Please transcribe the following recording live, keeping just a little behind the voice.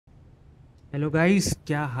Hello guys,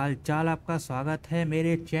 क्या हाल चाल। आपका स्वागत है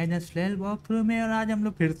मेरे चैनल स्लेल वॉक थ्रू में। और आज हम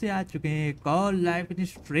लोग फिर से आ चुके हैं call life in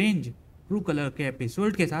strange true colour के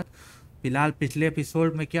एपिसोड के साथ। फिलहाल पिछले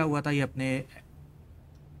एपिसोड में क्या हुआ था, ये अपने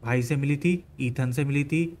भाई से मिली थी, ईथन से मिली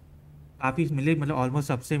थी, काफ़ी मिली, मतलब ऑलमोस्ट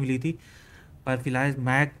सबसे मिली थी। पर फिलहाल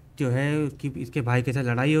मैक जो है उसकी, इसके भाई के साथ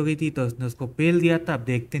लड़ाई हो गई थी तो उसने उसको पेल दिया था। अब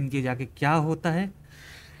देखते हैं कि जाके क्या होता है,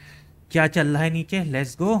 क्या चल रहा है नीचे।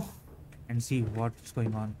 Let's go and see what's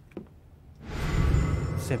going on.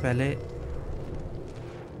 उससे पहले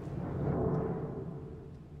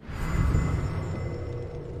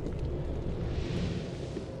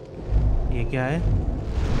ये क्या है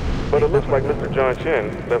But it देखना looks like पड़ेगा। Mr. John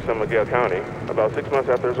Chen left San Miguel County about 6 months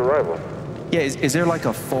after his arrival. Yeah, is there like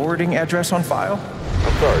a forwarding address on file?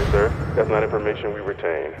 I'm sorry, sir. That's not information we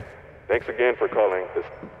retain. Thanks again for calling this.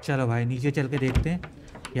 चलो भाई नीचे चल के देखते हैं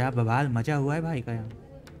क्या बवाल मचा हुआ है भाई का यहाँ।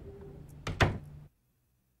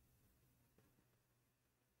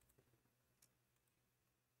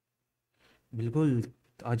 बिल्कुल।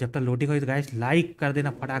 और जब तक लोटी को गाइस लाइक कर देना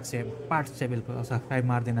फटाक से, पार्ट से बिल्कुल, और सब्सक्राइब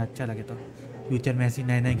मार देना अच्छा लगे तो। फ्यूचर में ऐसी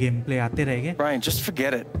नए नए गेम प्ले आते रहेंगे। Brian, just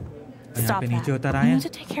forget it. यहाँ Stop पे that. नीचे उतर You आए हैं। need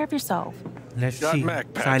to take care of yourself. Let's Got C, Mac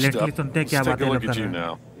patched silently up. सुनते हैं Let's क्या take बातें a लोग look कर at you रहे हैं।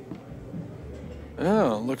 now.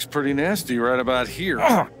 Oh, looks pretty nasty right about here.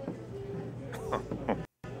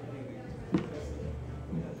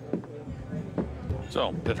 So,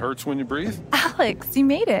 it hurts when you breathe? Alex, you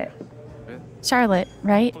made it. Charlotte,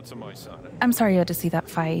 right? Put some ice on it. I'm sorry you had to see that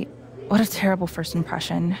fight. What a terrible first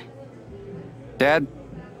impression. Dad,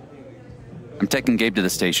 I'm taking Gabe to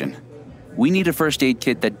the station. We need a first aid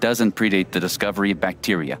kit that doesn't predate the discovery of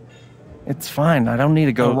bacteria. It's fine. I don't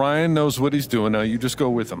need to go. Ryan knows what he's doing now. You just go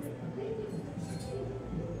with him.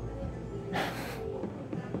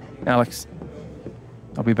 Alex,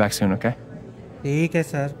 I'll be back soon, okay? ठीक है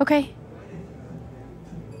sir. Okay.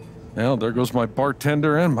 Well, there goes my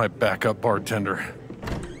bartender and my backup bartender.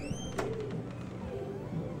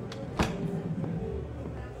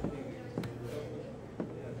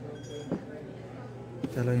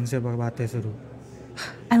 चलो इनसे बातें शुरू।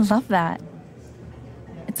 I love that.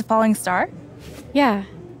 It's a falling star? Yeah.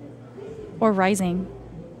 Or rising.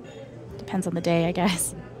 Depends on the day, I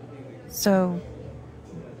guess. So,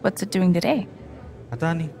 what's it doing today?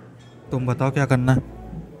 पता नहीं, तुम बताओ क्या करना है।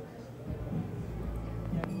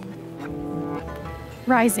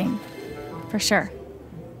 Rising. For sure.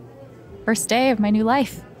 First day of my new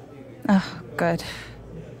life. Oh, good.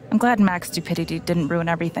 I'm glad Mac's stupidity didn't ruin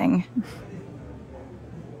everything.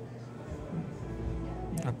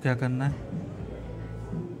 अब क्या करना है?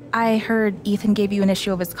 I heard Ethan gave you an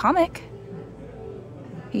issue of his comic.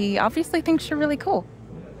 He obviously thinks you're really cool.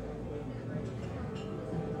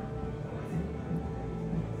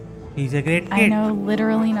 He's a great I kid. know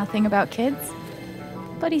literally nothing about kids,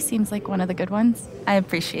 but he seems like one of the good ones. I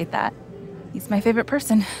appreciate that. He's my favorite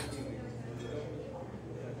person.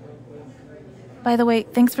 By the way,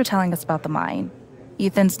 thanks for telling us about the mine.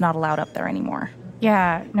 Ethan's not allowed up there anymore.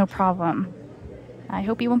 Yeah, no problem. I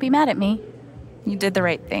hope you won't be mad at me. You did the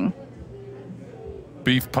right thing.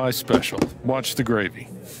 Beef pie special. Watch the gravy.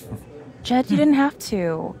 Jed, you didn't have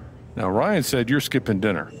to. Now, Ryan said you're skipping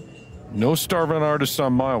dinner. No starving artists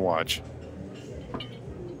on my watch.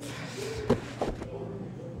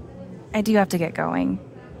 I do have to get going.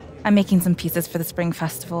 I'm making some pieces for the spring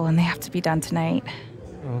festival and they have to be done tonight.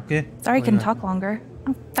 Okay. Sorry I कोई couldn't बात talk longer.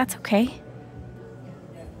 Oh, that's okay.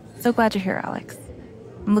 So glad you're here, Alex.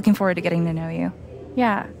 I'm looking forward to getting to know you.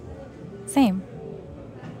 Yeah. Same.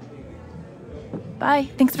 Bye.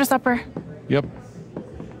 Thanks for supper. Yep.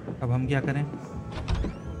 नहीं। अब हम क्या करें?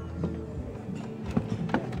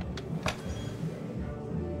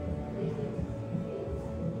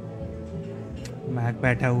 Mac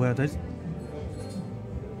बैठा हुआ है तो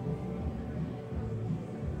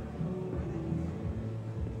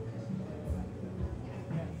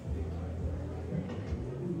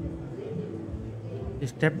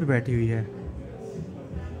स्टेप पे बैठी हुई है।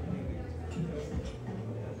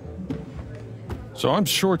 So I'm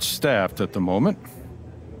short-staffed at the moment.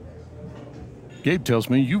 Gabe tells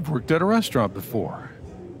me you've worked at a restaurant before.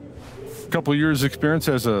 Couple years experience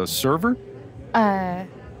as a server?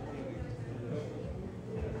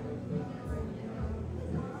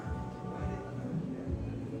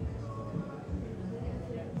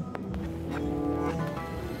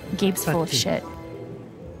 Gabe's full of Sati. shit.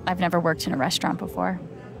 I've never worked in a restaurant before.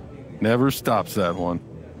 Never stops that one.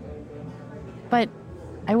 But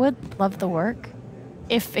I would love the work,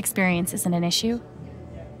 if experience isn't an issue.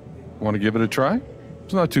 Want to give it a try?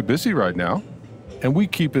 It's not too busy right now. And we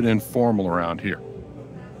keep it informal around here.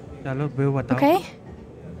 चलो बेव बताओ। Okay?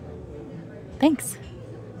 Thanks.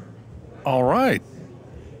 All right.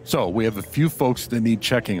 So we have a few folks that need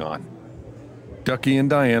checking on. Ducky and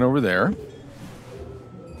Diane over there.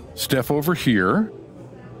 Steph over here.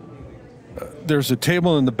 There's a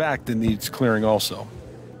table in the back that needs clearing also.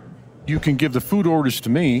 You can give the food orders to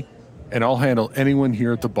me, and I'll handle anyone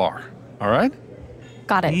here at the bar. All right?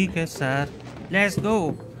 Got it. ठीक है sir, let's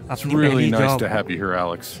go. It's अपनी really पहली nice job, to have you here,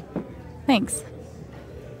 Alex. Thanks.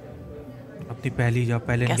 अपनी पहली job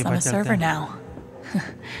पहले Guess इनके I'm a पास चलते server हैं. now.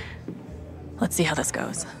 Let's see how this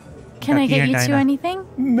goes. Can I Ducky get and you two Dinah. anything?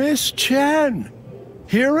 Miss Chan,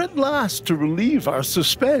 here at last to relieve our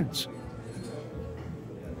suspense.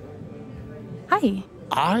 Hi.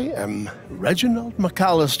 I am Reginald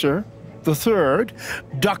McAllister III,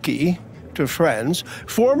 Ducky to friends,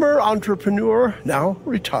 former entrepreneur, now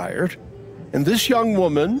retired. And this young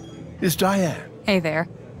woman is Diane. Hey there.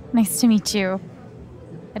 Nice to meet you.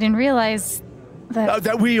 I didn't realize that.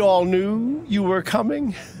 That we all knew you were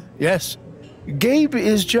coming. Yes. Gabe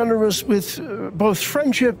is generous with both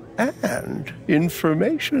friendship and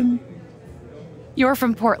information. You're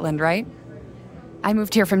from Portland, right? I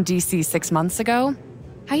moved here from DC 6 months ago.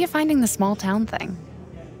 How you finding the small town thing?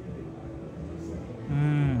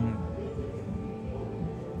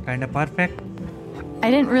 Kind of perfect.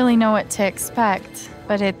 I didn't really know what to expect,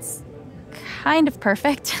 but it's kind of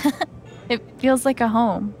perfect. It feels like a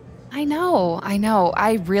home. I know.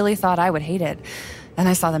 I really thought I would hate it. Then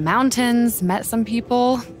I saw the mountains, met some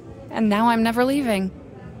people, and now I'm never leaving.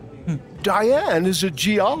 Diane is a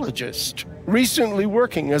geologist, recently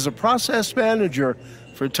working as a process manager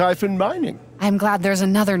for Typhon Mining. I'm glad there's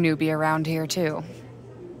another newbie around here, too.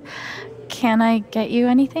 Can I get you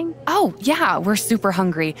anything? Oh, yeah, we're super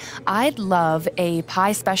hungry. I'd love a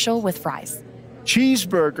pie special with fries.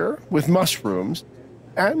 Cheeseburger with mushrooms,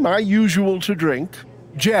 and my usual to drink.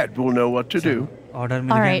 Jed will know what to do. Order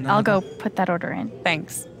mill All गया right, ना I'll मतलब? go put that order in.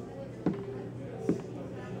 Thanks.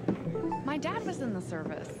 My dad was in the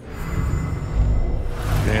service.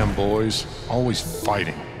 Damn boys, always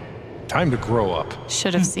fighting. Time to grow up.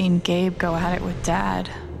 Should have seen Gabe go at it with Dad.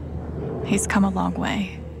 He's come a long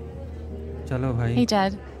way. चलो भाई. Hey,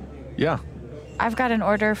 Jed. Yeah, I've got an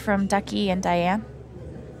order from Ducky and Diane.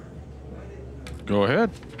 go ahead.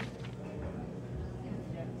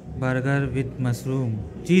 Burger with mushroom.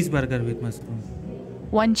 Cheeseburger with mushroom.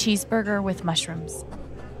 1 cheeseburger with mushrooms.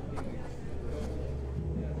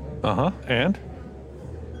 Uh-huh, and?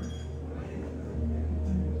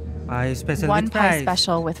 Pie special 1 with pie fries.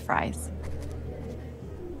 special with fries.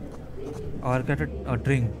 Or get a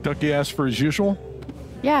drink. Ducky asked for his usual?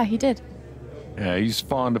 Yeah, he did. Yeah, he's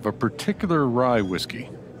fond of a particular rye whiskey.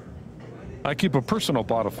 I keep a personal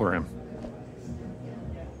bottle for him.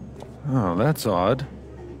 Oh, that's odd.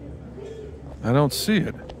 I don't see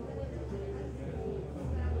it.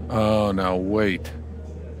 Oh, now wait.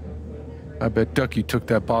 I bet Ducky took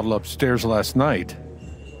that bottle upstairs last night.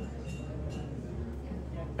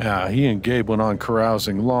 Yeah, he and Gabe went on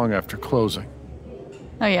carousing long after closing.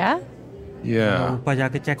 Oh, yeah? Yeah. ऊपर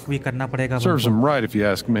जाके check भी करना पड़ेगा. Serves हमको. him right if you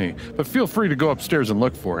ask me. But feel free to go upstairs and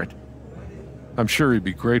look for it. I'm sure he'd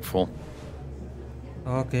be grateful.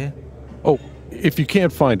 Okay. Oh, if you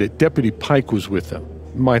can't find it, Deputy Pike was with them.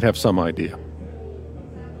 Might have some idea.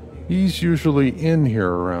 He's usually in here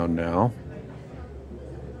around now.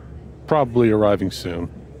 Probably arriving soon.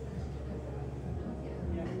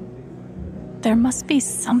 There must be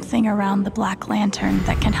something around the Black Lantern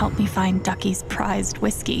that can help me find Ducky's prized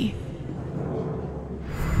whiskey.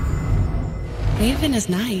 Haven is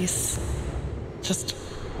nice. Just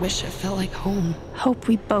wish it felt like home. Hope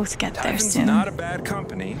we both get there Typhon's soon. not a bad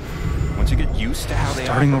company. Once you get used to how they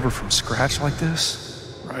Starting operate. over from scratch like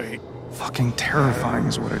this? Right. Fucking terrifying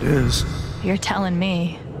is what it is. You're telling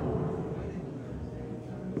me.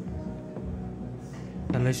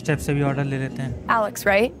 चलो step से भी order ले लेते हैं. Alex,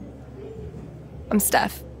 right? I'm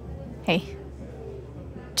Steph. Hey.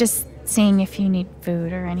 Just seeing if you need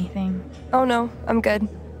food or anything. Oh no, I'm good.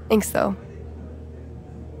 Thanks though.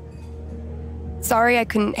 Sorry I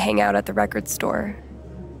couldn't hang out at the record store.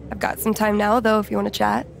 I've got some time now though if you want to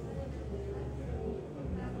chat.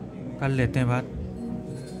 कर लेते हैं बात.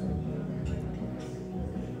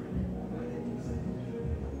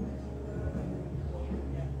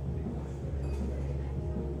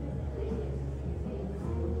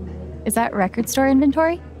 Is that record store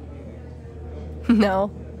inventory?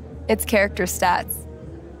 No, it's character stats.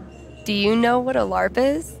 Do you know what a LARP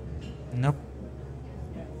is? Nope.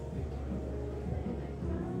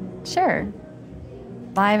 Sure.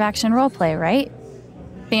 Live action roleplay, right?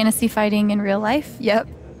 Fantasy fighting in real life? Yep.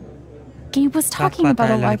 Gabe was talking about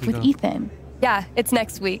a LARP with Go. Ethan. Yeah, it's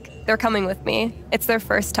next week. They're coming with me. It's their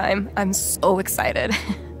first time. I'm so excited.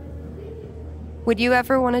 Would you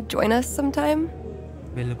ever want to join us sometime?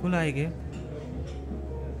 बिल्कुल आएंगे.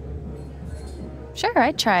 Sure,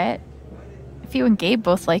 I'd try it. If you and Gabe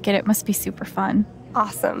both like it, it must be super fun.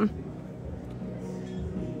 Awesome.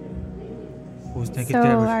 So,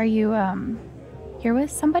 are you, here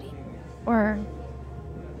with somebody? Or...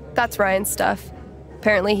 That's Ryan's stuff.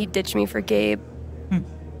 Apparently he ditched me for Gabe.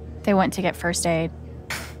 They went to get first aid.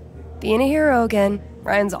 Being a hero again.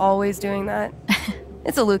 Ryan's always doing that.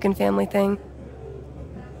 It's a Lucan family thing.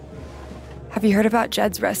 Have you heard about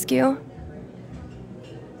Jed's rescue?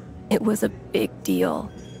 It was a big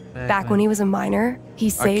deal. Back when he was a minor, he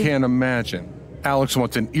saved... I can't imagine. Alex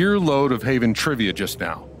wants an earload of Haven trivia just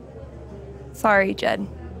now. Sorry, Jed.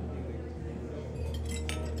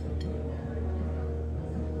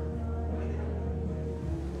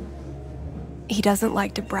 He doesn't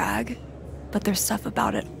like to brag, but there's stuff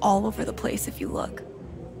about it all over the place if you look.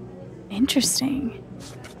 Interesting.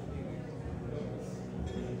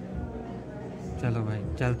 चलो भाई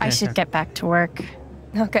चलते I हैं. should get back to work.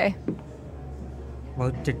 Okay.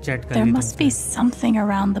 बहुत chit-chat कर There Lee must be something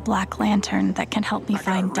around the Black Lantern that can help me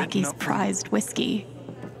find Ducky's prized whiskey.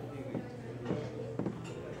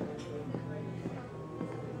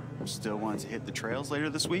 Still want to hit the trails later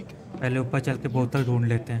this week? पहले ऊपर चल के बोतल ढूंढ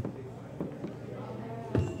लेते हैं.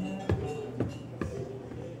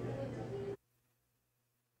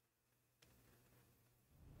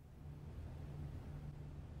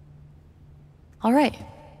 All right,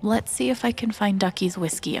 let's see if I can find Ducky's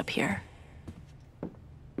whiskey up here.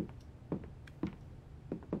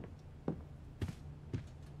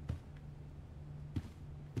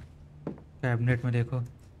 Cabinet में देखो.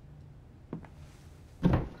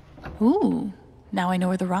 Ooh, now I know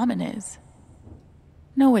where the ramen is.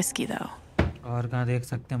 No whiskey, though. और कहाँ देख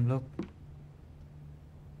सकते हैं हम लोग?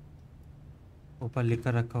 ऊपर लिख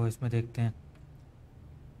कर रखा हो, इसमें देखते हैं.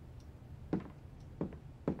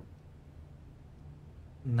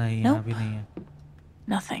 नहीं, यहाँ भी नहीं है.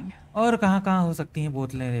 Nothing. और कहाँ हो सकती हैं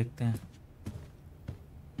बोतलें, देखते हैं.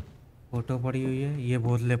 फोटो पड़ी हुई है, ये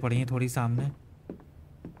बोतलें पड़ी हैं थोड़ी सामने.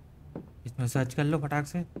 इसमें सर्च कर लो फटाक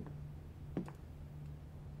से.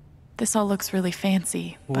 This all looks really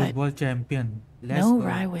fancy, but football champion. no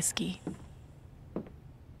rye whiskey.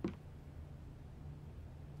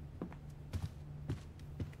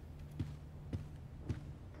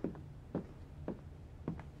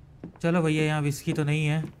 चलो भैया, यहाँ विस्की तो नहीं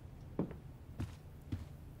है.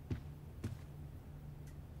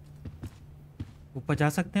 ऊपर जा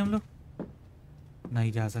सकते हैं हम लोग?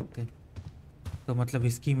 नहीं जा सकते. तो मतलब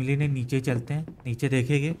विस्की मिली नहीं. नीचे चलते हैं, नीचे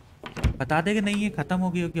देखेंगे, बता देंगे नहीं है, ख़त्म हो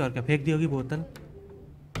गई होगी. और क्या, फेंक दी होगी बोतल,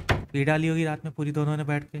 पी डाली होगी रात में पूरी दोनों ने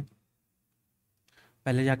बैठ के.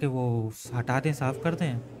 पहले जाके वो हटा दें, साफ कर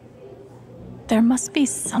दें. There must be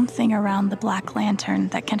something around the Black Lantern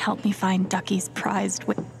that can help me find Ducky's prized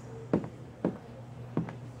whiskey.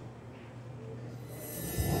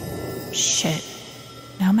 Shit.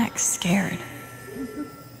 Now Mac's scared.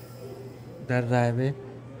 डर रहा है बे.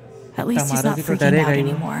 At least he's not तो freaking out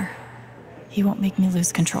anymore. He won't make me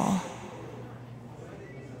lose control.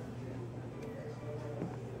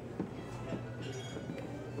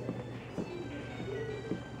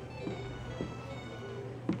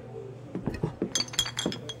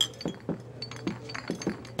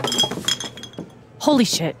 Holy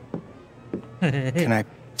shit. Can I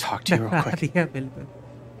talk to you real quick? Yeah, बिल्कुल.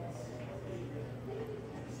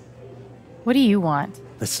 What do you want?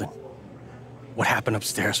 Listen, what happened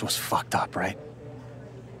upstairs was fucked up, right?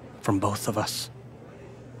 From both of us.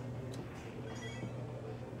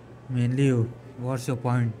 Mainly you. What's your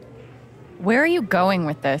point? Where are you going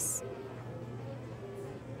with this?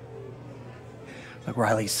 Look,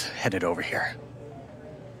 Riley's headed over here.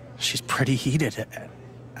 She's pretty heated.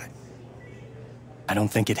 I don't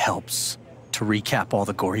think it helps to recap all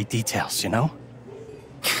the gory details, you know?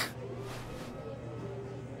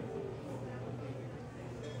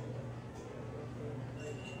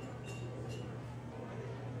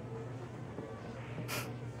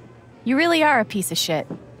 You really are a piece of shit.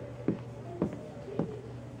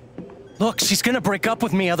 Look, she's gonna break up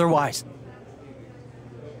with me otherwise.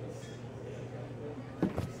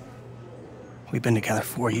 We've been together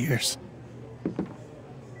 4 years.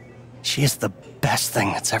 She is the best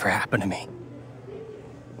thing that's ever happened to me.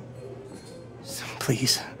 So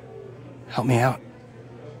please, help me out.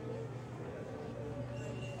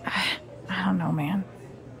 I don't know, man.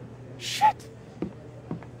 Shit.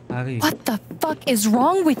 What the fuck is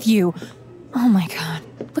wrong with you? Oh my god.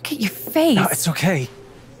 Look at your face. No, it's okay.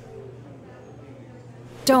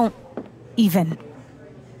 Don't even.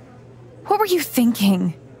 What were you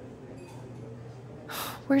thinking?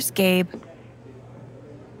 Where's Gabe?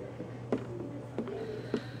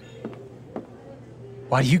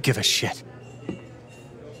 Why do you give a shit?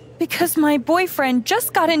 Because my boyfriend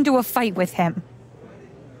just got into a fight with him.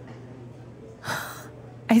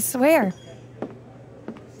 I swear.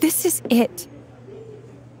 This is it.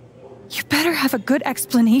 You better have a good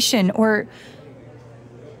explanation or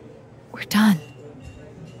we're done.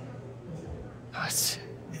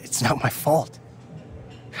 It's not my fault.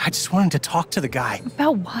 I just wanted to talk to the guy.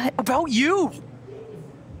 About what? About you!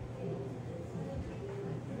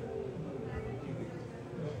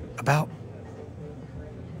 About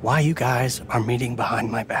why you guys are meeting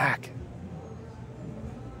behind my back.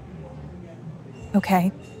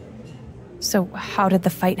 Okay. So how did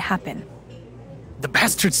the fight happen? The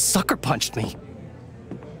bastard sucker punched me.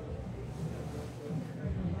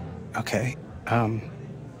 Okay,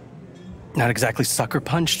 not exactly sucker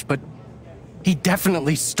punched, but he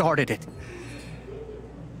definitely started it.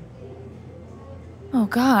 Oh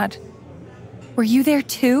God. Were you there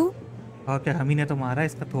too? और क्या हमी ने तो मारा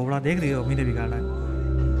इसका थोबड़ा देख रही हो हमी ने बिगाड़ा है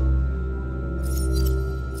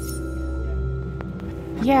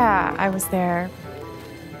Yeah, I was there.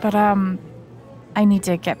 But, I need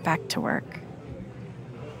to get back to work.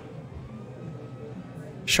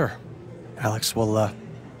 Sure. Alex, we'll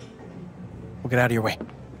get out of your way.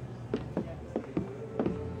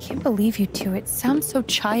 Can't believe you two. It sounds so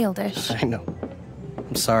childish. I know.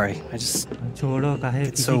 I'm sorry. I just छोड़ो काहे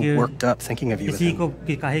get so worked up thinking of you with किसी him.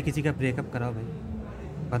 को काहे किसी का breakup कराओ भाई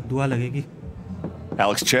बददुआ लगेगी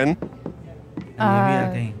Alex Chen? ये भी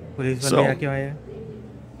आ कहीं पुलिस वाले आके आए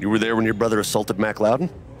You were there when your brother assaulted Mac Loudon?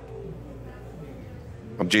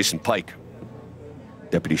 I'm Jason Pike,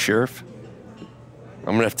 Deputy Sheriff.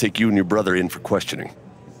 I'm gonna have to take you and your brother in for questioning.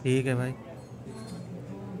 ठीक है भाई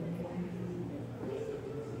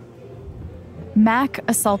Mac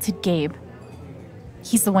assaulted Gabe.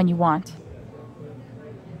 He's the one you want.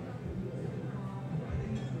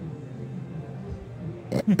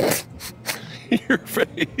 Your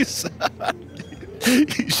face.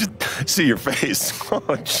 You should see your face. Oh,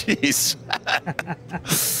 jeez.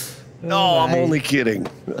 No, I'm only kidding.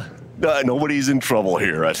 Nobody's in trouble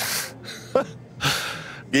here.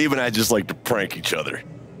 Gabe and I just like to prank each other.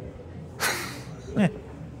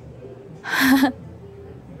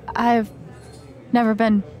 I've never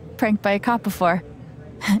been pranked by a cop before.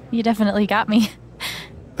 You definitely got me.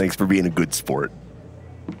 Thanks for being a good sport.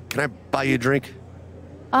 Can I buy you a drink?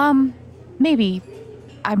 Maybe.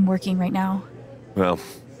 I'm working right now. Well,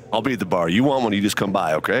 I'll be at the bar. You want one, you just come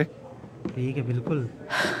by, okay? ठीक है बिल्कुल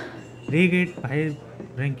drink भाई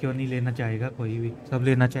drink क्यों नहीं लेना चाहेगा कोई भी सब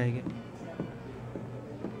लेना चाहेंगे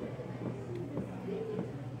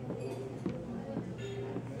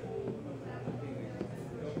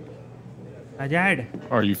Ajad.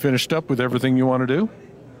 Are you finished up with everything you want to do?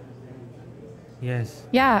 Yes.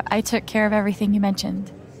 Yeah, I took care of everything you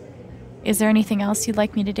mentioned. Is there anything else you'd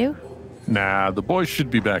like me to do? Nah, the boys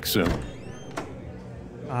should be back soon.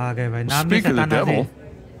 आ गए भाई नाम नहीं Speak of the Satana devil.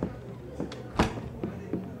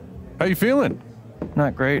 How you feeling?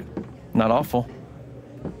 Not great. Not awful.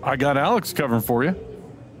 I got Alex covering for you.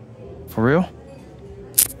 For real?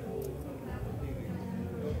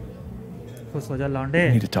 खुश हो जा लौंडे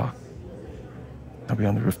We need to talk. I'll be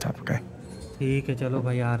on the rooftop, okay? ठीक है चलो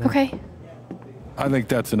भाई आ रहे Okay. I think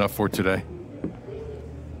that's enough for today.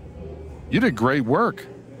 You did great work.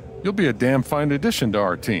 You'll be a damn fine addition to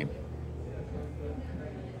our team.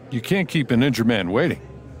 You can't keep an injured man waiting.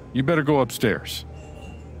 You better go upstairs.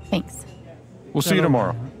 Thanks. We'll see you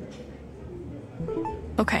tomorrow.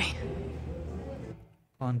 Okay.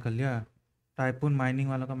 Phone कर लिया टाइपून mining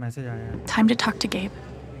वालों का message आया है Time to talk to Gabe.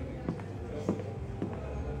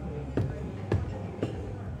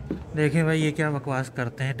 देखें भाई ये क्या बकवास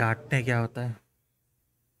करते हैं डांटते हैं क्या होता है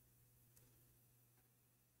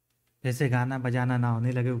जैसे गाना बजाना ना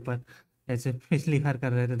होने लगे ऊपर ऐसे पिछली बार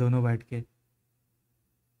कर रहे थे दोनों बैठ के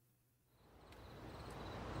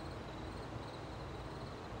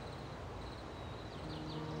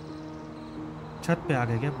छत पे आ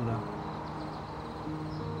गए क्या पूरा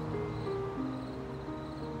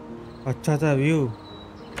अच्छा था view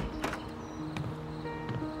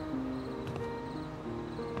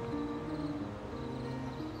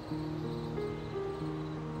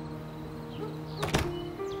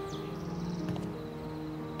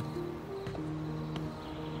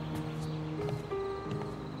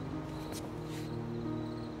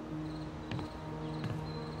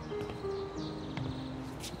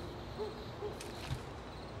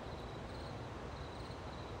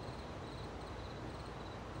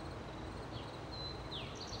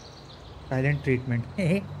Silent treatment.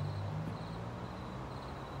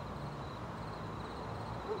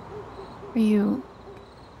 Are you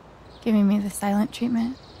giving me the silent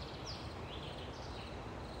treatment?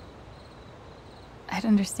 I'd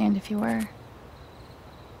understand if you were.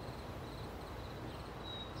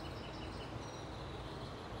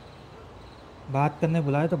 बात करने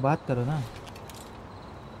बुलाए तो बात करो ना.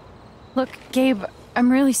 Look, Gabe,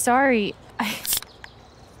 I'm really sorry.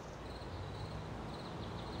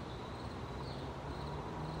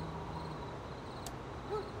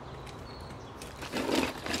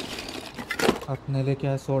 अपने लिए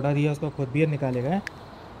क्या सोडा दिया उसको, खुद बियर निकालेगा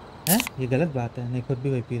हैं? ये गलत बात है. नहीं, खुद भी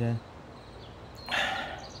वही पी रहा है.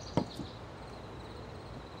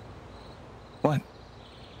 What?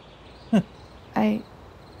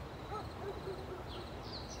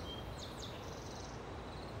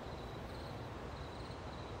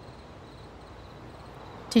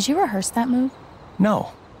 Did you rehearse that move?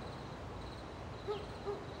 No.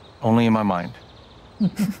 Only in my mind.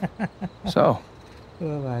 So,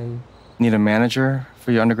 Oh, bhai. need a manager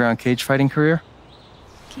for your underground cage fighting career?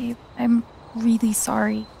 Gabe, I'm really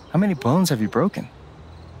sorry. How many bones have you broken?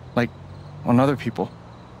 Like, on other people?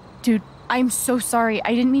 Dude, I'm so sorry.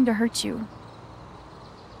 I didn't mean to hurt you.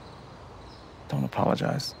 Don't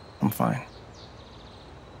apologize. I'm fine.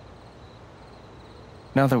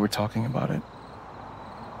 Now that we're talking about it,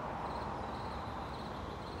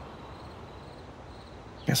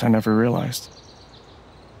 guess I never realized.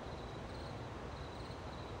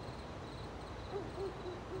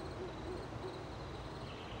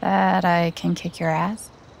 That I can kick your ass?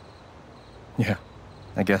 Yeah,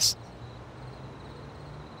 I guess.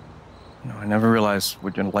 No, I never realized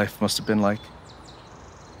what your life must have been like.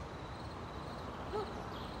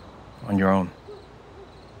 On your own.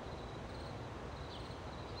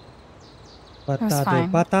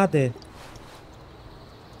 बता दे.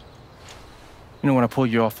 You know, when I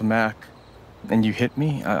pulled you off the Mac and you hit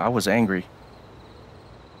me, I was angry.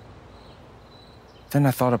 Then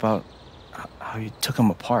I thought about how you took him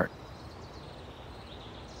apart.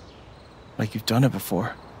 Like you've done it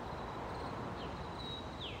before.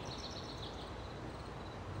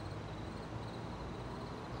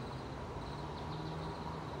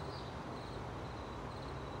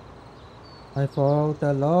 I fought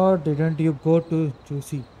a lot. Didn't you go to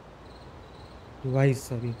Juicy? Device,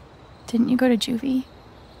 sorry. Didn't you go to juvie?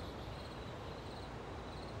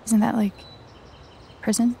 Isn't that like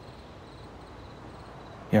prison?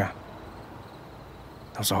 Yeah.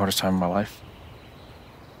 That was the hardest time of my life.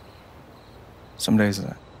 Some days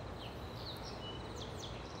I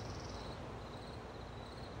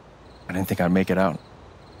didn't think I'd make it out.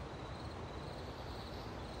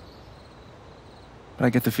 But I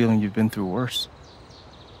get the feeling you've been through worse.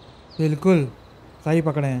 बिल्कुल सही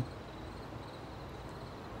पकड़े हैं.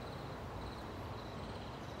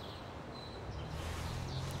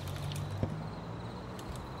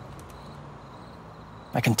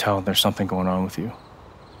 I can tell there's something going on with you.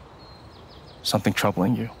 Something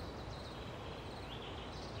troubling you.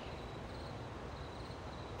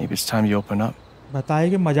 Maybe it's time you open up. बताए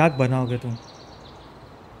कि मजाक बनाओगे तुम.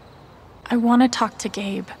 I want to talk to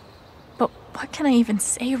Gabe, but what can I even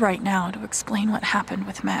say right now to explain what happened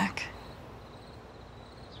with Mac?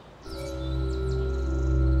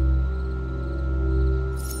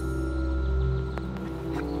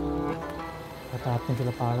 बताते हैं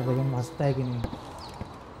चलो पागल लेकिन मस्त है कि नहीं.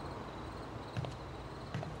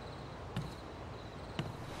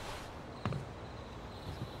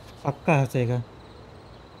 पक्का हंसेगा.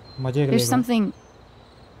 मजे There's करेगा. something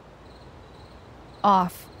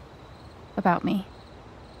off about me.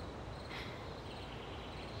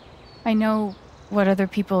 I know what other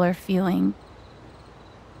people are feeling.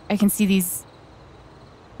 I can see these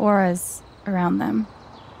auras around them.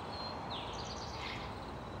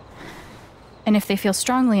 And if they feel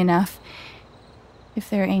strongly enough, if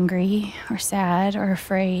they're angry or sad or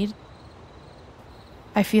afraid,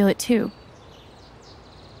 I feel it too.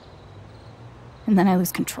 And then I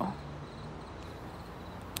lose control.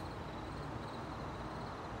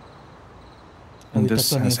 And this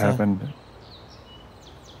has happened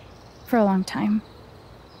For a long time.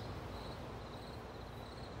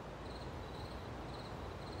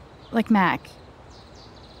 Like Mac.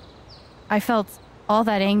 I felt all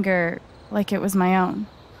that anger like it was my own.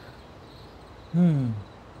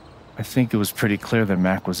 I think it was pretty clear that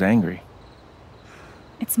Mac was angry.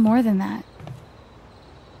 It's more than that.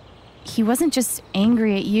 He wasn't just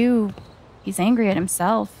angry at you, he's angry at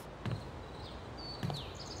himself.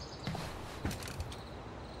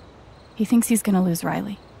 He thinks he's gonna lose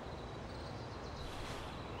Riley.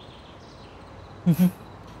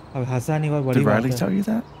 अब हंसा नहीं और बड़ी Did बात Riley है. tell you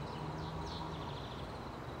that?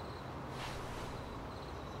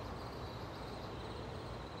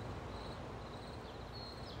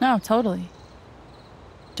 No, totally.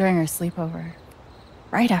 During our sleepover.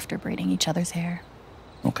 Right after braiding each other's hair.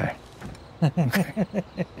 Okay.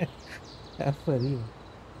 फरी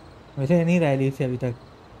वैसे नहीं rally से अभी तक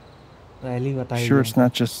रैली बताई Sure, it's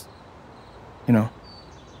not just, you know.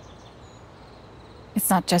 It's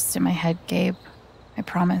not just in my head, Gabe. I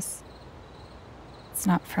promise. It's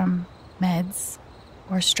not from meds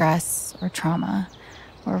or stress or trauma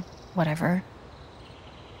or whatever.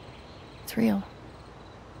 It's real.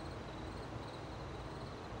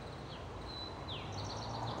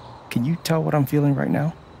 Can you tell what I'm feeling right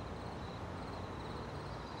now?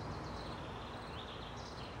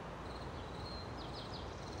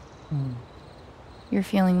 You're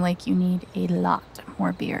feeling like you need a lot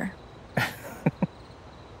more beer.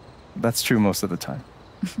 That's true most of the time.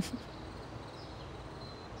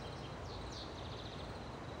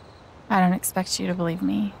 I don't expect you to believe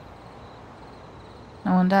me.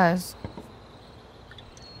 No one does.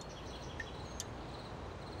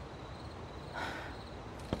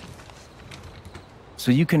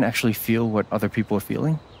 So you can actually feel what other people are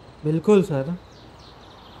feeling? बिल्कुल sir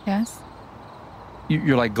Yes?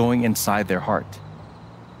 You're like going inside their heart.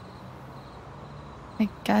 I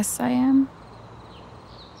guess I am.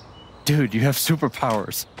 Dude, you have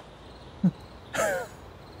superpowers.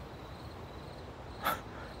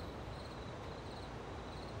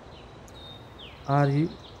 Are you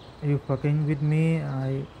fucking with me?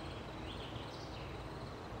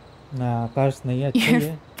 Nah, कर्स नहीं है अच्छा ही You're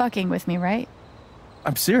है fucking with me, right?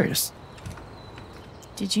 I'm serious.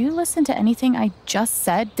 Did you listen to anything I just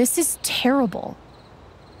said? This is terrible.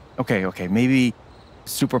 Okay, maybe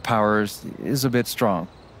superpowers is a bit strong.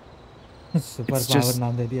 Super It's power just-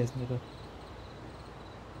 नाम दे दिया इसने तो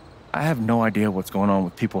I have no idea what's going on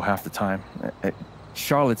with people half the time.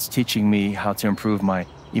 Charlotte's teaching me how to improve my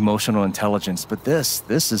emotional intelligence, but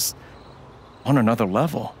this is on another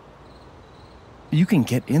level. You can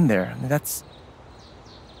get in there. I mean,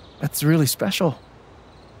 that's really special.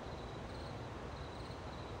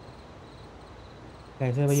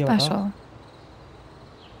 कैसे भैया बताओ Special.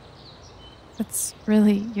 That's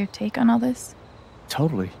really your take on all this?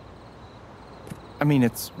 Totally. I mean,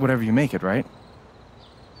 it's whatever you make it, right?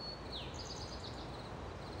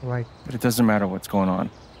 Right. But it doesn't matter what's going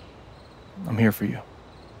on. I'm here for you.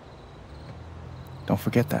 Don't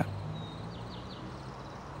forget that.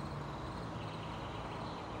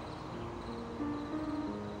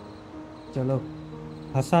 चलो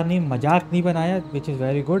हंसा नहीं मजाक नहीं बनाया which is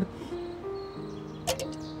very good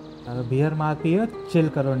अगर beer मार पियो chill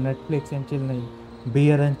करो Netflix and chill नहीं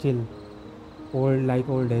beer and chill old like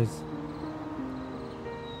old days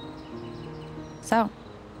So,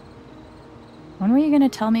 when were you going to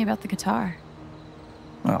tell me about the guitar?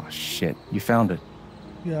 Oh, shit. You found it.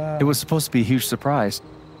 Yeah. It was supposed to be a huge surprise.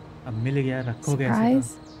 अब मिल गया रखोगे ऐसे Surprise?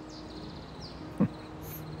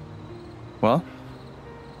 Well,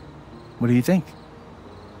 what do you think?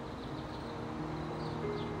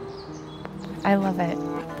 I love it.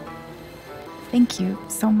 Thank you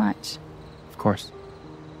so much. Of course.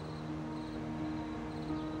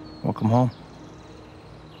 Welcome home.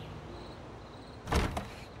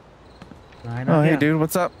 तो Oh, hey, dude.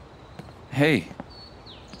 What's up? Hey,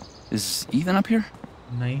 is Ethan up here?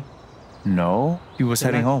 नहीं No. He was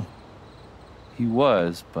heading home. He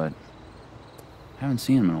was, but haven't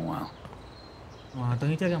seen him in a while. वहाँ तो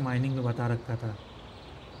नहीं था क्या mining में बता रखा था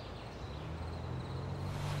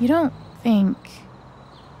You don't think...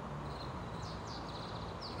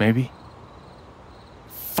 Maybe.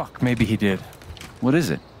 Fuck, maybe he did. What is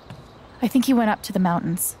it? I think he went up to the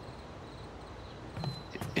mountains.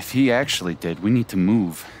 If he actually did, we need to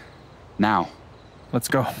move. Now. Let's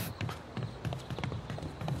go.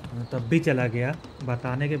 तब भी चला गया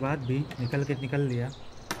बताने के बाद भी निकल लिया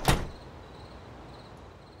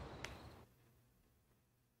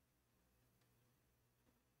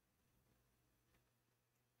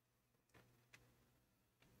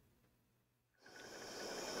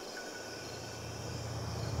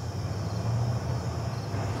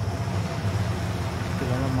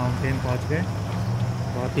माउंटेन पहुंच गए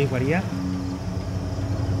बहुत ही बढ़िया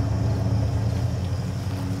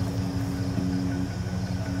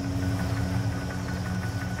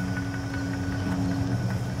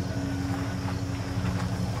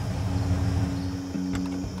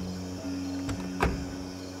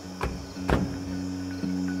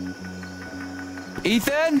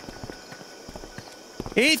Ethan?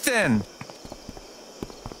 Ethan!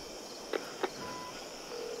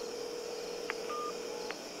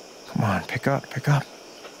 Come on, pick up.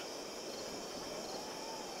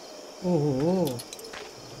 ओहो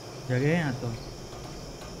जगह है यहाँ तो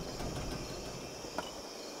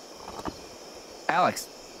Alex.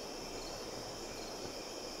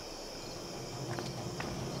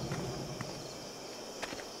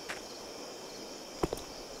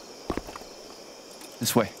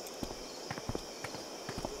 This way.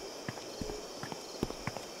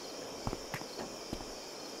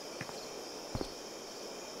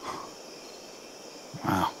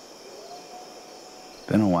 Wow.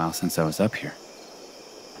 Been a while since I was up here.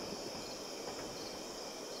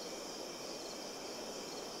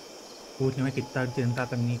 पूछने में कितना चिंता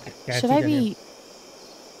करनी क्या Should I be,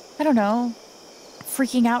 I don't know,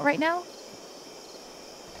 freaking out right now?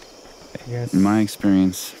 Yes. In my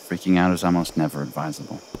experience, freaking out is almost never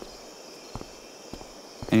advisable.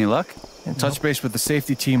 Any luck? And touch base with the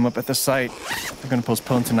safety team up at the site. They're gonna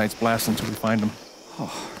postpone tonight's blast until we find them.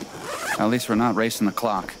 Oh, at least we're not racing the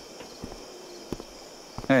clock.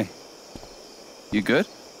 Hey, you good?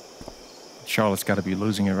 Charlotte's gotta be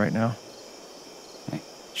losing it right now. Hey,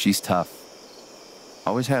 she's tough.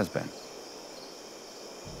 Always has been.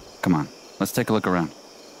 Come on, let's take a look around.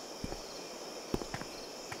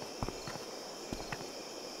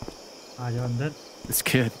 आ जाओ अंदर. This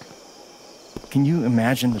kid. Can you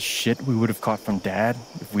imagine the shit we would have caught from Dad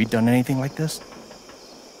if we'd done anything like this?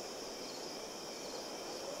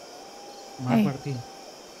 मार Hey. पड़ती.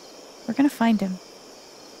 We're gonna find him.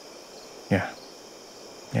 Yeah.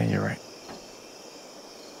 Yeah, you're right.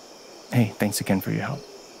 Hey, thanks again for your help.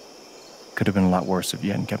 Could have been a lot worse if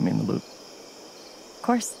you hadn't kept me in the loop. Of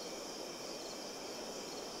course.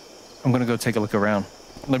 I'm gonna go take a look around.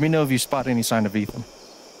 Let me know if you spot any sign of Ethan.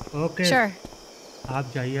 Okay. Sure,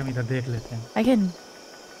 आप जाइए हम इधर देख लेते हैं. I can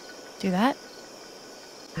do that.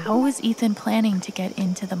 How was Ethan planning to get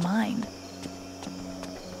into the mine?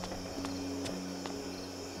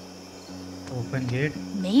 Open gate.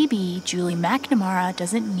 Maybe Julie McNamara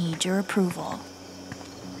doesn't need your approval.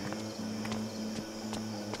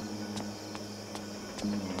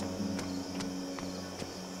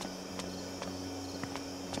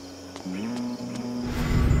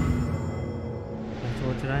 क्या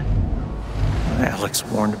सोच रहा है? Alex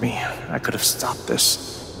warned me. I could have stopped this.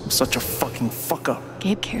 I'm such a fucking fuck up.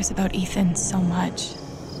 Gabe cares about Ethan so much.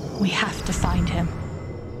 We have to find him.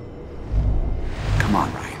 Come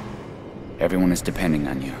on, Ryan. Everyone is depending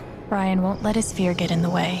on you. Ryan won't let his fear get in the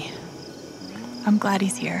way. I'm glad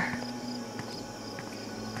he's here.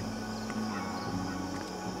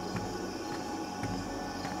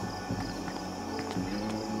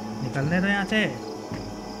 निकलने दो यहाँ से.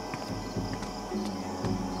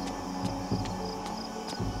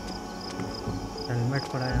 Helmet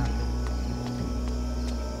पड़ा है यहाँ पे.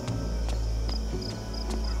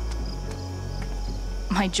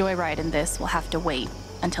 My joyride in this will have to wait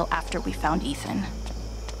until after we found Ethan.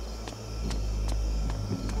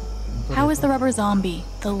 How is the rubber zombie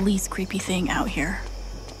the least creepy thing out here?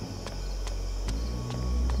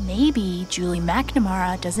 Maybe Julie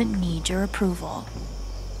McNamara doesn't need your approval.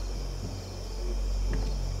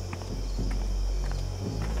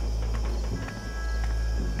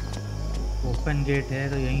 Open gate है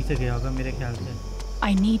तो यहीं से गया होगा मेरे ख्याल से.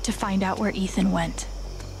 I need to find out where Ethan went.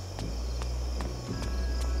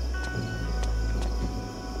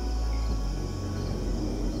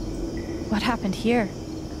 What happened here?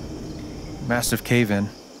 Massive cave-in.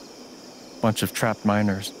 Bunch of trapped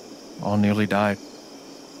miners. All nearly died.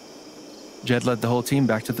 Jed led the whole team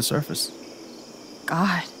back to the surface.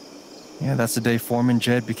 God. Yeah, that's the day Foreman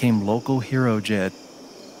Jed became local hero Jed.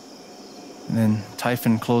 And then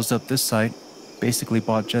Typhon closed up this site, basically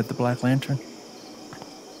bought Jed the Black Lantern.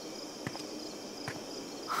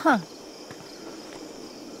 Huh.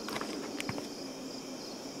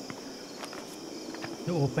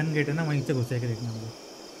 जो open gate है ना वहीं से घुसेंगे देखना हम लोग.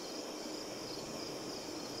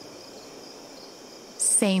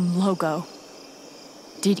 Same logo.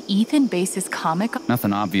 Did Ethan base his comic on...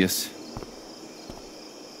 Nothing obvious.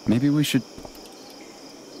 Maybe we should...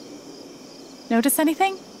 Notice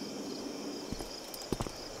anything?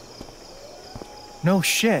 No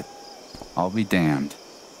shit. I'll be damned.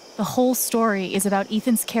 The whole story is about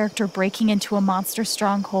Ethan's character breaking into a monster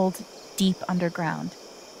stronghold deep underground.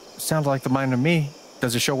 Sounds like the mine to me.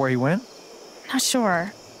 Does it show where he went? Not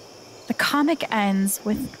sure. The comic ends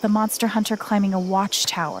with the monster hunter climbing a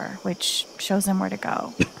watchtower, which shows him where to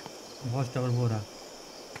go. Watch tower वो रहा.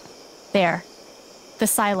 There. The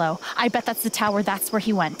silo. I bet that's the tower. That's where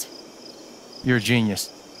he went. You're a genius.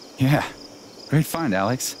 Yeah. Great find,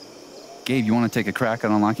 Alex. Gabe, you want to take a crack at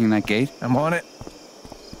unlocking that gate? I'm on it.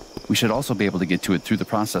 We should also be able to get to it through the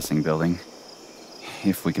processing building.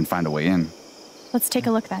 If we can find a way in. Let's take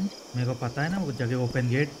a look then. मेरे को पता है ना वो जगह open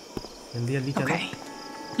gate. जल्दी जल्दी चलो. Okay.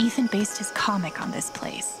 Ethan based his comic on this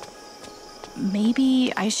place.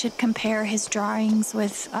 Maybe I should compare his drawings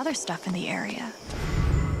with other stuff in the area.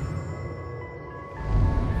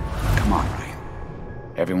 Come on, Ryan.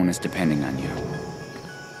 Everyone is depending on you.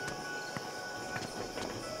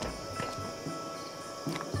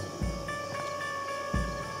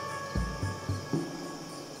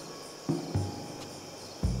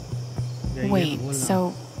 चाहिए तो Wait, बोलना।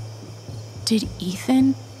 so did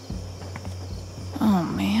Ethan? Oh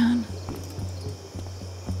man.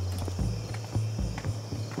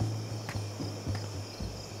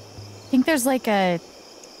 Think there's like a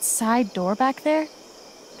side door back there?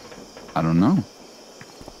 I don't know.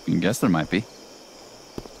 You can guess there might be.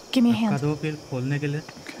 Give me a धक्का hand. दो फिर खोलने के लिए।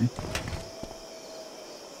 Okay.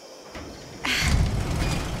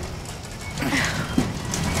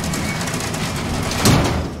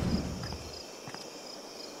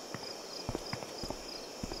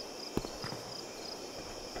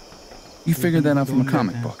 You figured that out from a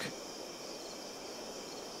comic book.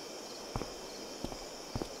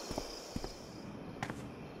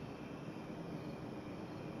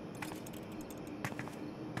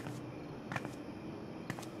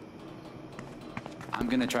 I'm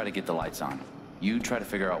gonna try to get the lights on. You try to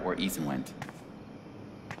figure out where Ethan went.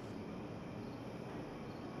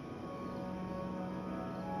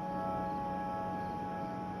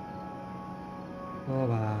 ओ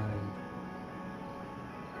भाई।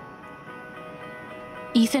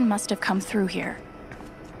 Ethan must have come through here.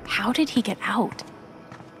 How did he get out?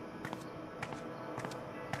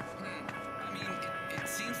 I mean, it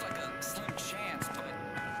seems like a slim chance, but...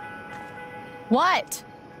 What?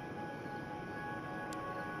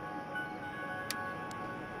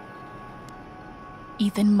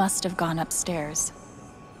 Ethan must have gone upstairs.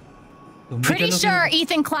 तुम भी Pretty चलो sure फिर।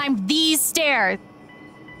 Ethan climbed these stairs.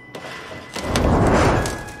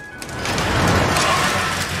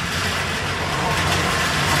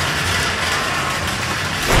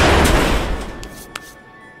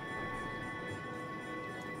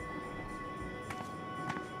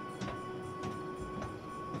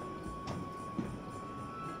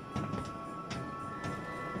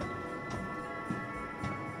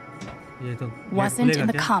 ये तो gate Wasn't खुलेगा in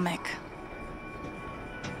the क्या? comic.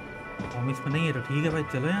 Comics में नहीं है तो ठीक है भाई,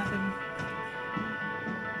 चलो यहाँ से भी।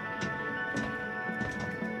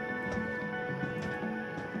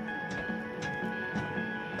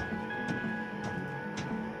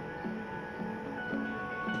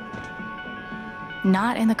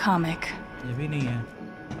 Not in the comic. ये भी नहीं है।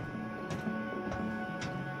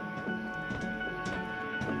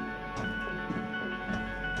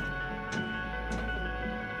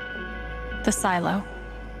 The silo.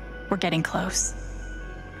 We're getting close.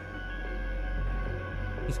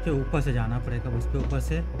 इसके ऊपर से जाना पड़ेगा, उसके ऊपर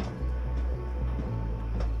से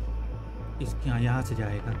इसके यहाँ से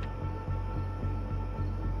जाएगा।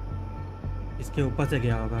 इसके ऊपर से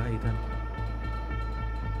गया होगा इधर।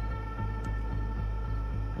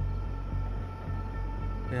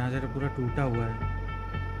 यहाँ से तो पूरा टूटा हुआ है।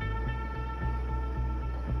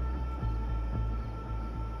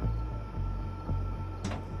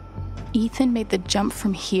 Ethan made the jump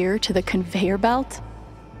from here to the conveyor belt?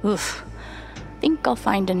 Oof. Think I'll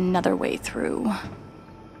find another way through.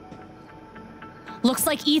 Looks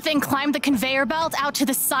like Ethan climbed the conveyor belt out to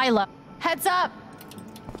the silo. Heads up!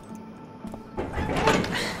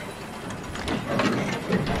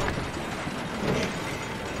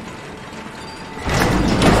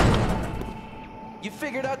 You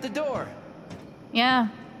figured out the door! Yeah.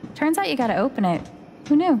 Turns out you gotta open it.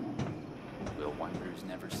 Who knew? Will wonders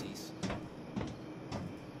never cease?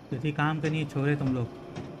 किसी काम के नहीं छोरे तुम लोग।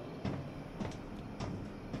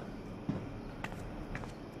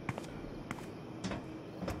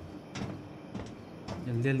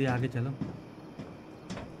 जल्दी जल्दी आगे चलो।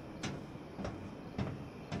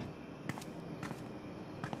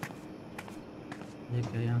 ये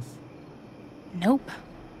क्या यहाँ से? Nope.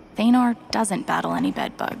 Thanor doesn't battle any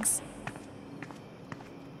bed bugs.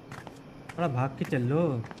 थोड़ा भाग के चल लो,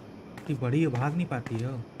 इतनी बड़ी हो, भाग नहीं पाती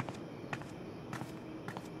हो।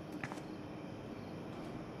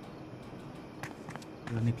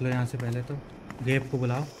 चलो निकलो यहाँ से, पहले तो गेब को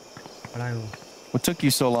बुलाओ, खड़ा है वो। What took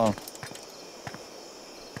you so long?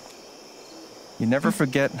 You never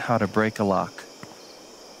forget how to break a lock.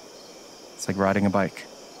 It's like riding a bike.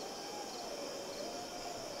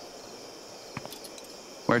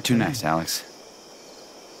 Where to next, Alex?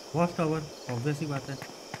 Watch tower, obvious ही बात है।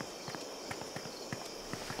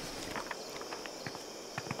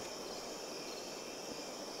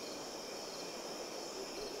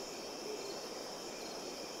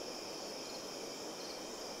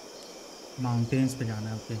 माउंटेन्स पे जाना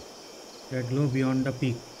है okay. Red glow beyond the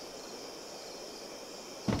peak.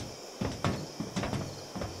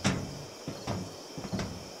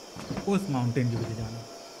 उस mountain के पीछे जाना।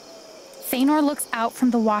 Thanor looks out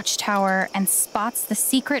from the watchtower and spots the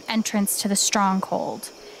secret entrance to the stronghold.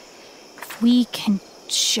 If we can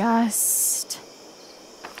just...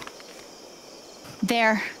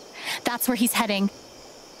 There. That's where he's heading.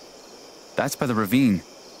 That's by the ravine.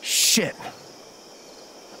 Shit.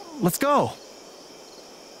 Let's go.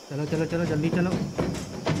 चलो चलो चलो जल्दी चलो.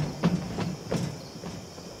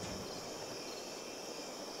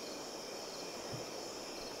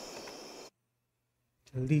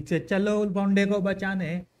 जल्दी से चलो उस बॉन्डे को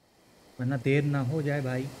बचाने, वरना देर ना हो जाए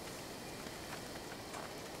भाई.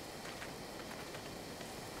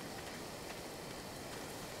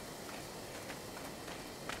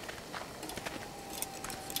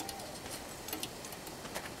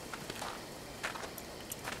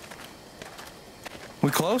 We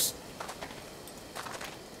close?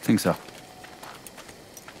 Think so.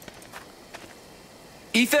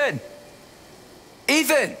 Ethan!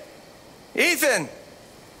 Ethan! Ethan!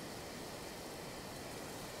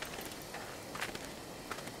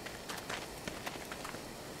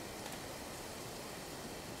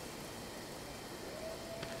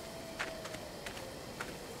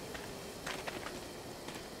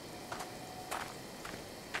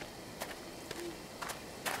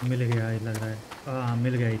 मिल गया ये लग रहा है. हाँ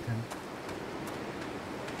मिल गया Ethan.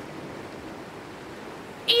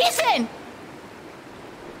 Ethan!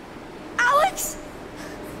 Alex!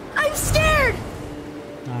 I'm scared!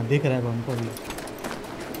 हाँ दिख रहा है हमको भी.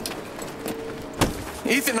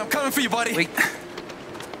 Ethan, I'm coming for you, buddy. Wait.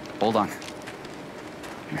 Hold on.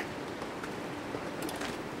 Here.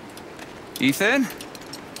 Ethan?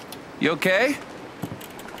 You okay?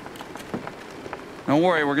 Don't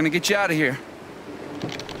worry, we're gonna get you out of here.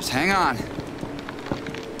 Just hang on.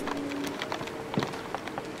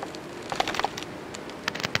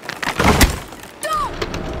 Don't!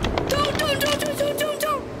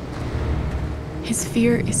 His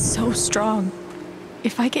fear is so strong.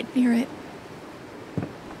 If I get near it...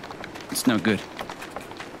 It's no good.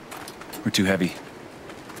 We're too heavy.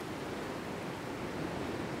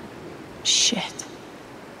 Shit.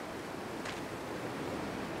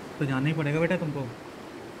 तो जाना ही पड़ेगा बेटा तुमको.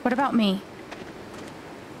 What about me?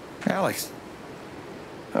 Alex.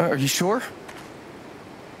 Are you sure?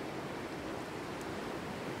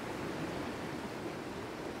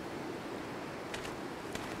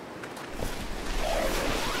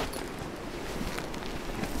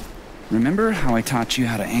 Remember how I taught you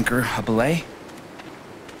how to anchor a belay?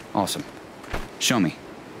 Awesome. Show me.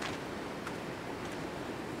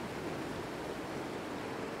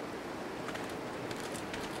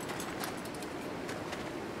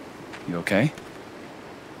 You okay?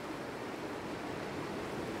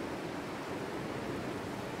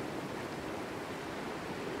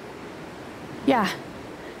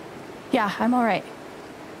 Yeah, I'm all right.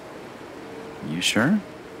 You sure?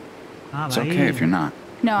 हाँ It's भाई. okay if you're not.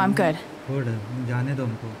 No, I'm good. Good. जाने दो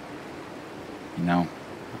हमको. You know,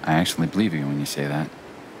 I actually believe you when you say that.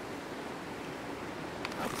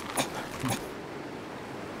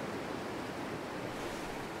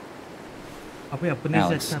 अबे अपने से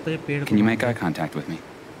Alex, अच्छा तो ये पेड़. can you make eye contact with me?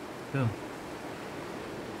 क्यों?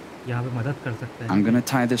 यहाँ पे मदद कर सकते हैं. I'm gonna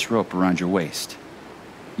tie this rope around your waist.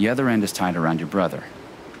 The other end is tied around your brother.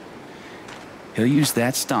 He'll use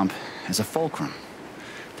that stump as a fulcrum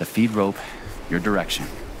to feed rope your direction.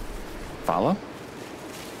 Follow?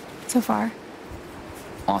 So far.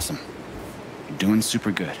 Awesome. You're doing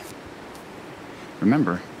super good.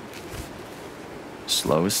 Remember,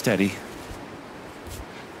 slow is steady.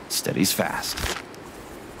 Steady's fast.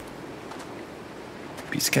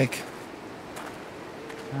 Piece of cake.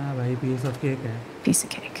 हाँ भाई piece of cake है. Piece of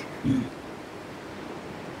cake.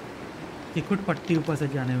 Ticket पट्टी ऊपर से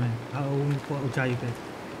जाने में. हाँ ऊंचाई पे.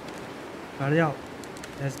 कर जाओ.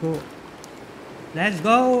 Let's go. Let's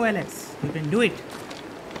go, Alex. You can do it.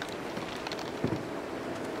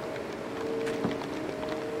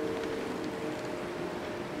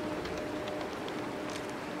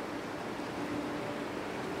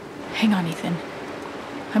 Hang on, Ethan.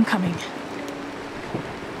 I'm coming.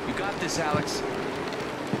 You got this, Alex.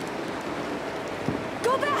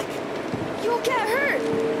 Go back! You'll get hurt!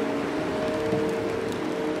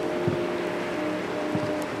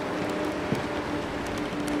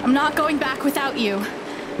 I'm not going back without you.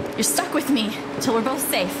 You're stuck with me till we're both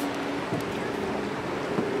safe.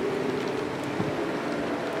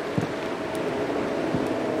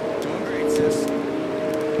 Doing great, sis.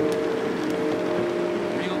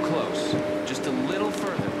 Real close. Just a little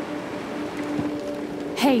further.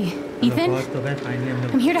 Hey, Ethan? बहुत तो गए finally हम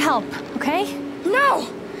लोग. I'm here to help, okay? No!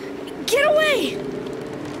 Get away!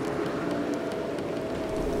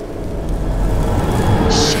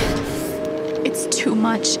 Shit. It's too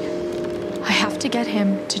much. I have to get him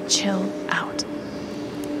to chill out.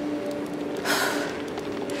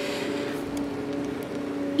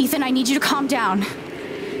 Ethan, I need you to calm down.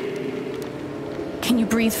 Can you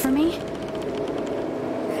breathe for me?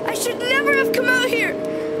 I should never have come out here!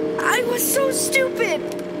 I was so stupid.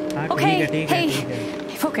 हाँ Okay, ठीक है ठीक है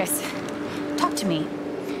hey, focus. Talk to me.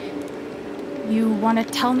 You want to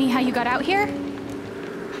tell me how you got out here?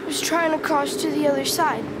 I was trying to cross to the other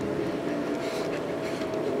side.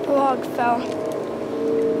 The log fell.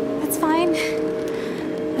 That's fine.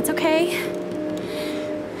 That's okay.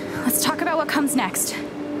 Let's talk about what comes next.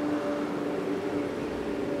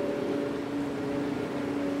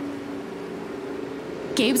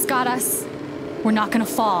 Gabe's got us. We're not gonna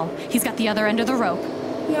fall. He's got the other end of the rope.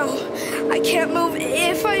 No, I can't move.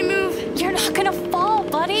 If I move, You're not gonna fall,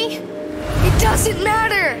 buddy. it doesn't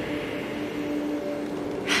matter.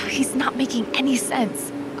 He's not making any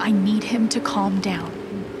sense. I need him to calm down.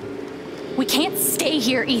 We can't stay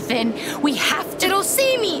here, Ethan. We have to. It'll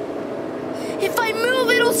see me. If I move,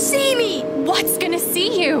 it'll see me. What's gonna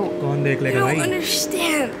see you? कौन देख I लेगा don't भाई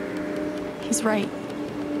understand. He's right.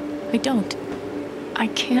 I don't. I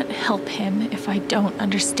can't help him if I don't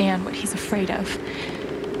understand what he's afraid of.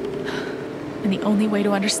 And the only way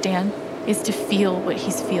to understand is to feel what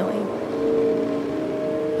he's feeling.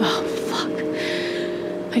 Oh, fuck.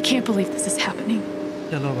 I can't believe this is happening.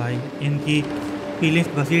 चलो भाई इनकी feelings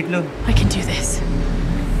घसीट लो I can do this.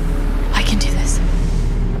 I can do this.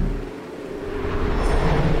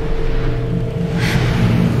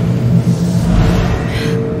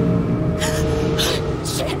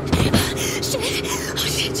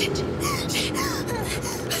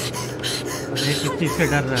 अरे किस चीज़ से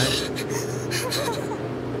डर रहा है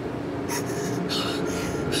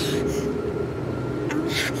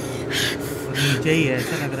नीचे ही है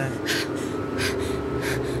ऐसा लग रहा है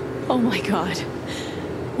Oh my god.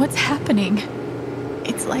 What's happening?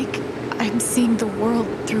 It's like I'm seeing the world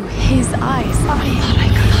through his eyes. I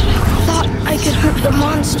thought I could hurt the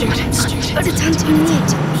monster, but it's hunting me.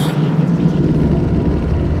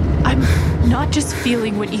 I'm not just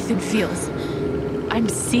feeling what Ethan feels. I'm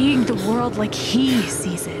seeing the world like he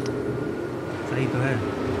sees it. सही तो है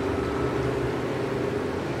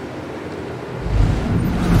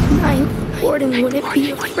Warden wouldn't be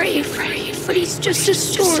afraid, but he's just a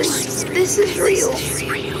story. This is real.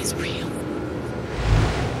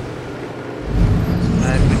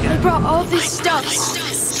 I brought all this stuff.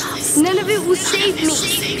 None of it will save me.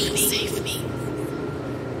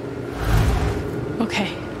 Okay.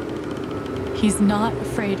 He's not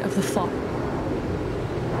afraid of the fall.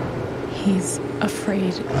 He's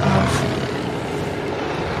afraid of...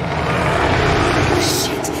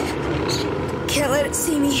 Shit. Can't let it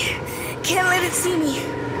see me. Can't let it see me.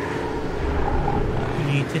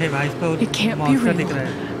 नीचे है भाई इसको It can't be monster real. दिख रहा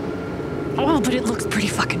है Oh, but it looks pretty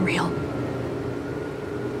fucking real.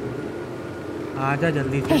 आजा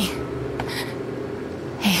जल्दी से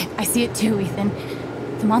Hey, I see it too, Ethan.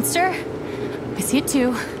 The monster, I see it too.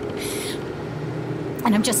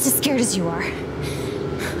 And I'm just as scared as you are.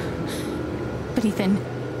 But Ethan,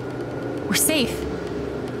 we're safe.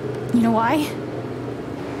 You know why?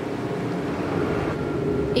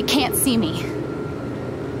 It can't see me.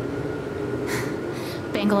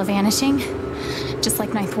 Bangle vanishing, just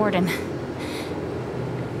like Ninth Warden. I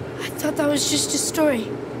thought that was just a story.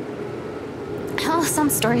 Well, some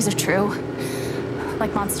stories are true.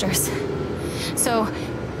 Like monsters. So,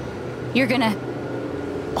 you're gonna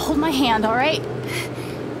hold my hand, alright?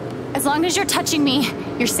 As long as you're touching me,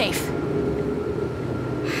 you're safe.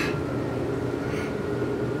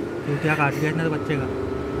 तू क्या काट गया इतना तो बच्चे का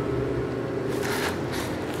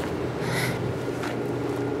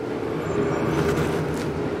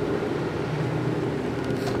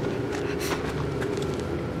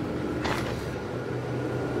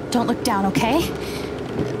Don't look down, okay?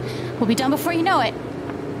 We'll be done before you know it.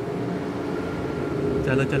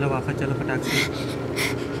 चलो चलो वापस चलो फटाक से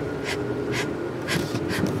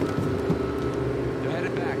You're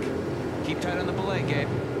headed back. Keep tight on the belay, Gabe.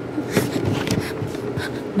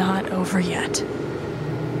 Not over yet.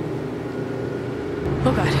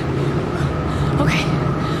 Oh god. Okay.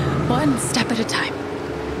 One step at a time.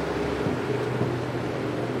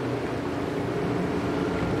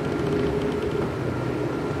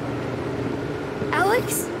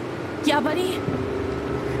 Alex? Yeah, buddy?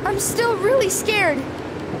 I'm still really scared.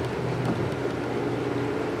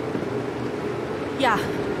 Yeah.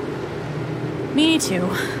 Me too.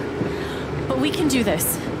 But we can do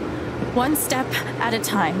this. One step at a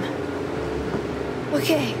time.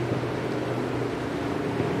 Okay.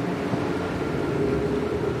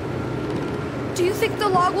 Do you think the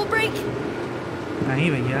log will break? नहीं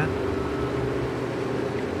भैया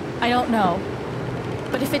I don't know.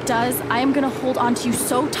 But if it does, I am gonna hold on to you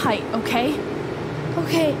so tight, okay?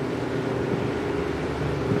 Okay.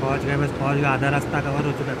 पहुंच गए बस पहुंच गए आधा रास्ता cover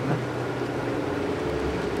हो चुका था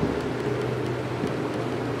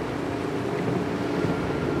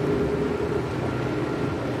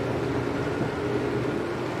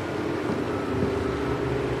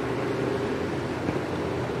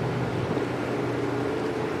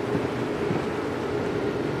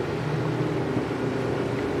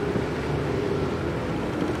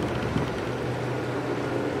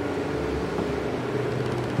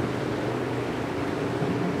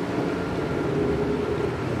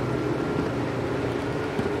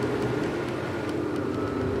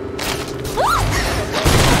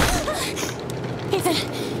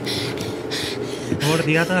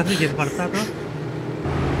दिया था फिर गिर पड़ता तो।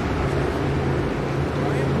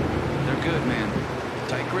 They're good, man.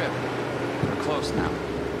 Tight grip. We're close now.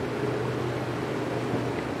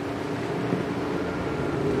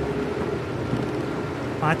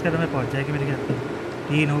 पाँच कदम में पहुंच जाएगी मेरे ख्याल से।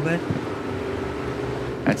 3 हो गए।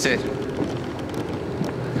 That's it.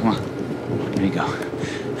 Come on. Here you go.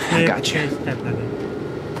 I got you. Step लगे।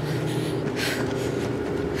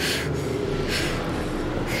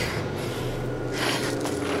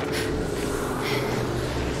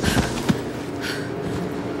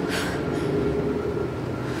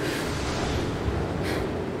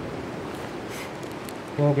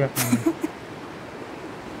 हो गया काम।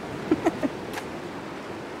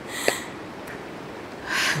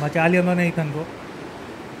 बचा लिया उन्होंने ईथन को।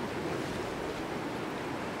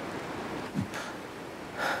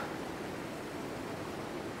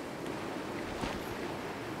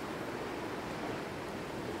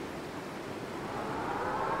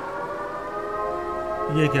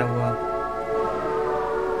 ये क्या हुआ?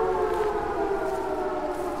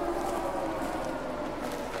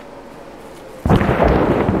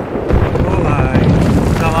 ओ भाई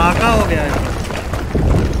धमाका हो गया है।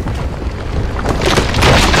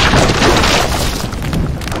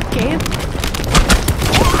 Gabe?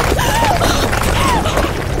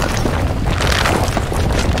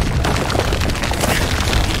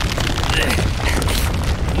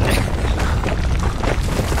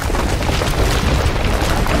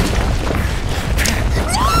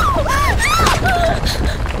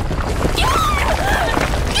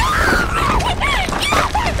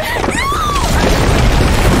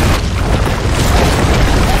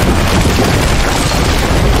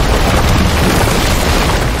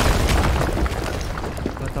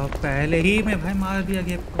 बताओ पहले ही में भाई मार दिया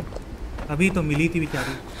गेब को। अभी तो मिली थी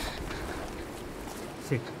बेचारी।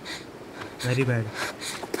 Shit, very bad.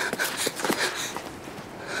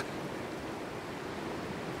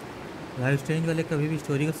 Life strange वाले कभी भी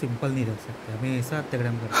स्टोरी को सिंपल नहीं रख सकते, हमेशा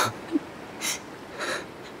तगड़म करते हैं।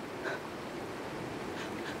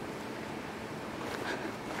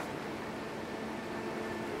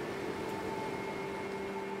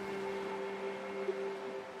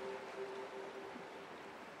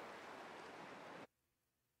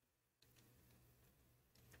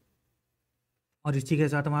 और इसी के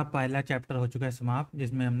साथ हमारा पहला चैप्टर हो चुका है समाप्त,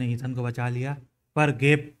 जिसमें हमने ईथन को बचा लिया पर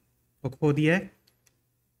गेब को खो दिया है।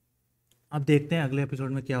 अब देखते हैं अगले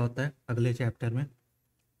एपिसोड में क्या होता है, अगले चैप्टर में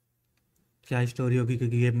क्या स्टोरी होगी,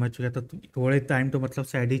 क्योंकि गेब मर चुका है तो थोड़े टाइम तो मतलब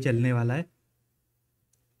सैड ही चलने वाला है।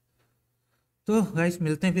 तो गाइस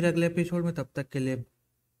मिलते हैं फिर अगले एपिसोड में, तब तक के लिए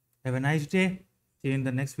have a nice day, C you in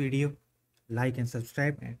the next video, like and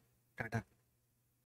subscribe and Tata.